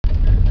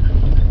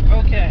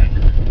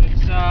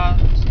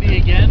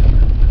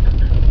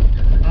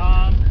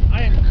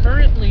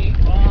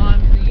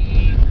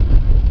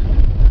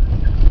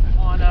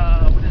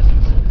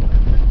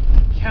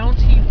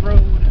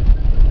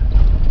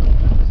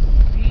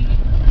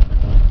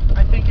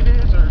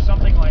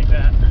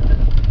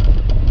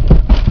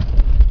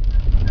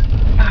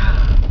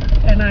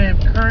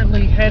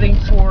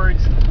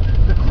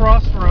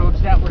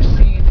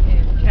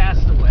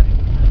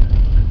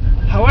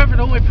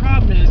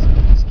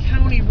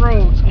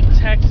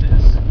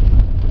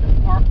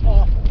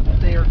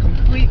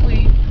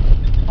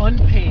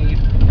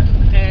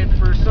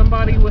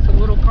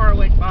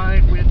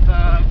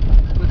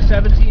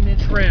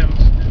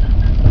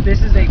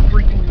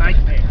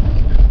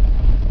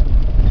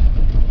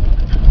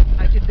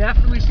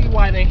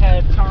they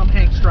had Tom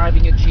Hanks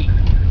driving a Jeep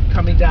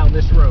coming down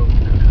this road.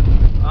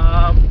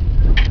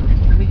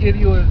 Let me give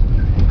you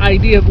an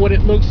idea of what it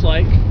looks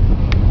like.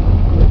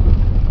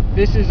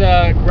 This is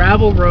a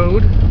gravel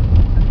road.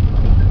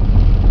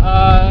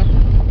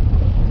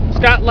 It's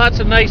got lots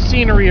of nice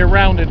scenery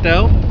around it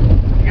though.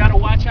 You gotta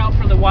watch out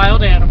for the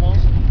wild animals.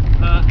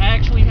 I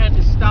actually had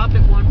to stop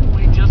at one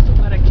point just to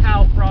let a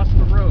cow cross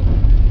the road.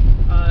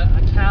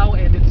 A cow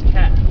and its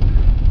cat.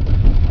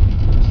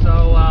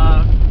 So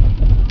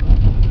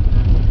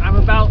I'm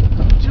about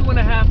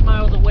 2.5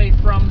 miles away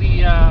from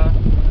the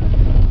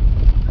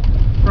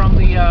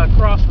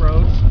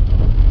crossroads.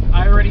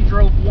 I already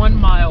drove 1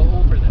 mile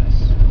over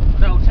this.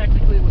 No,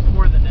 technically it was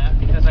more than that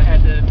because I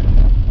had to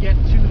get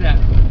to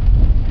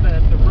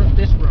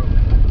this road,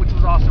 which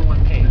was also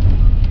unpaved.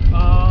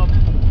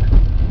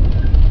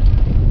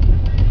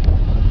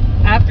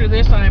 After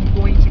this, I'm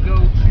going to go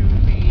to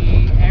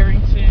the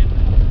Arrington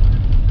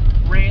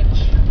Ranch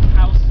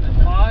House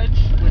and Lodge,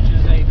 which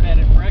is a bed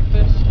and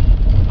breakfast.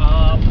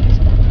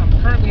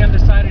 I'm currently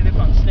undecided if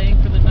I'm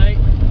staying for the night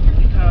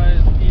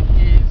because it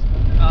is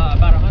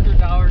about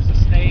 $100 to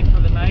stay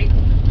for the night,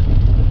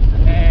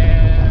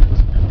 and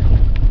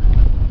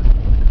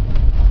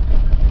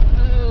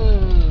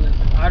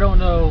I don't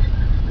know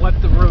what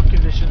the road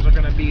conditions are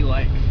going to be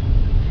like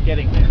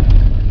getting there.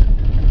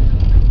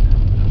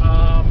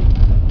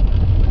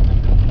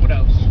 What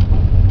else?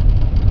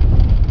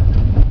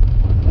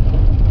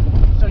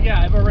 So yeah,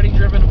 I've already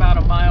driven about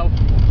a mile.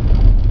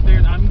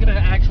 I'm going to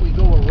actually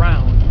go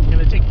around. I'm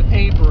going to take the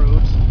paved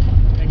roads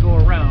and go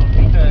around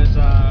because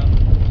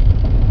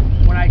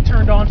when I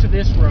turned onto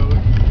this road,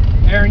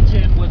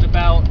 Arrington was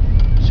about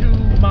 2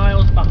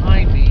 miles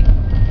behind me,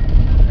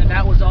 and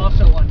that was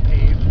also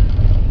unpaved.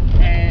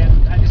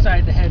 And I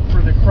decided to head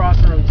for the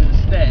crossroads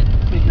instead,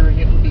 figuring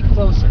it would be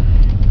closer.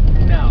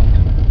 No,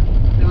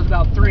 it was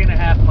about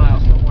 3.5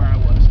 miles from where I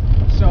was.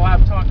 So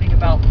I'm talking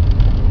about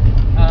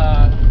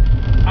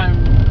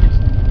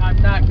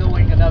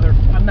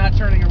I'm not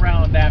turning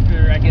around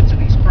after I get to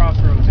these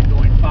crossroads